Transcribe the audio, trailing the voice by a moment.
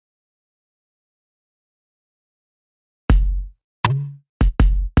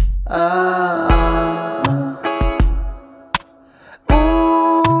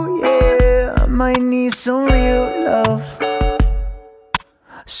Ooh, yeah, I might need some real love.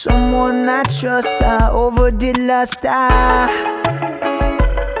 Someone I trust, I overdid lust. I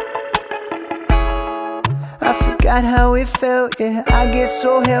forgot how it felt, yeah, I get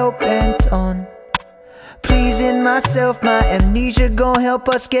so hell-bent on pleasing myself. My amnesia gon' help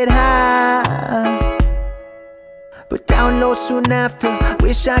us get high, but down low soon after.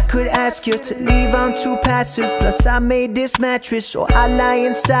 Wish I could ask you to leave, I'm too passive. Plus I made this mattress, so I lie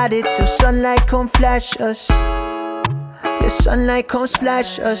inside it till sunlight come flash us. Yeah, sunlight come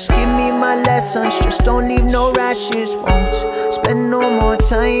splash us. Give me my lessons, just don't leave no rashes. Won't spend no more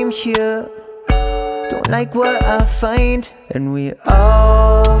time here, don't like what I find. And we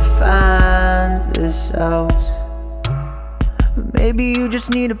all find this out, but maybe you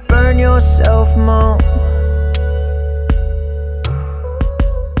just need to burn yourself more.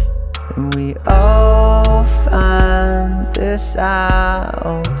 And we all find this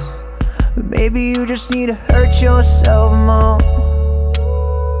out, but maybe you just need to hurt yourself more.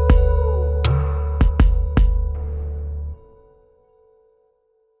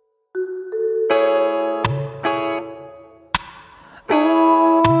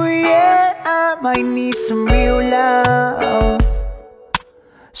 Ooh, yeah, I might need some real love.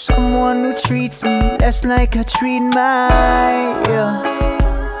 Someone who treats me less like I treat my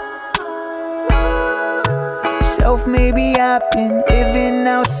Maybe I've been living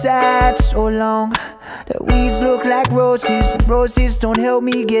outside so long that weeds look like roses, and roses don't help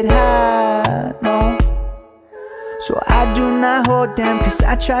me get high, no. So I do not hold them, cause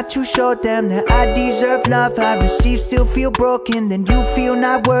I try to show them that I deserve love I receive, still feel broken. Then you feel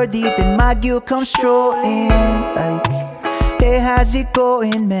not worthy, then my guilt comes strolling like, hey, how's it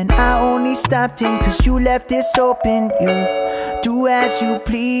going, man? I only stopped in cause you left this open. You do as you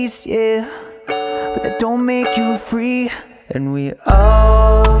please, yeah, but that don't make you free. And we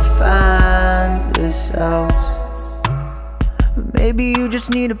all find this out, but maybe you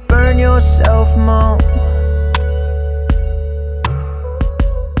just need to burn yourself more.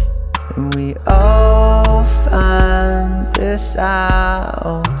 And we all find this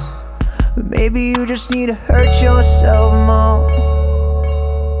out, but maybe you just need to hurt yourself more.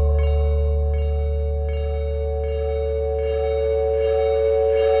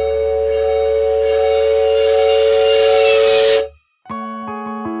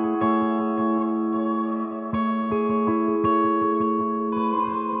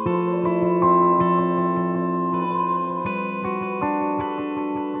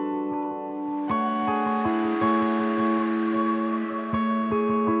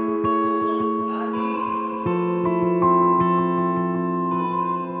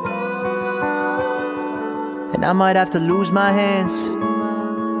 And I might have to lose my hands,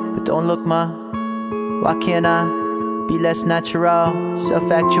 but don't look, ma, why can't I be less natural?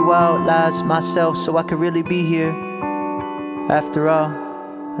 Self-actualize myself so I could really be here. After all,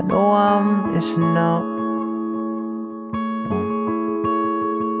 I know I'm missing out,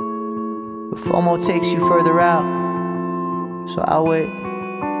 but FOMO takes you further out, so I'll wait.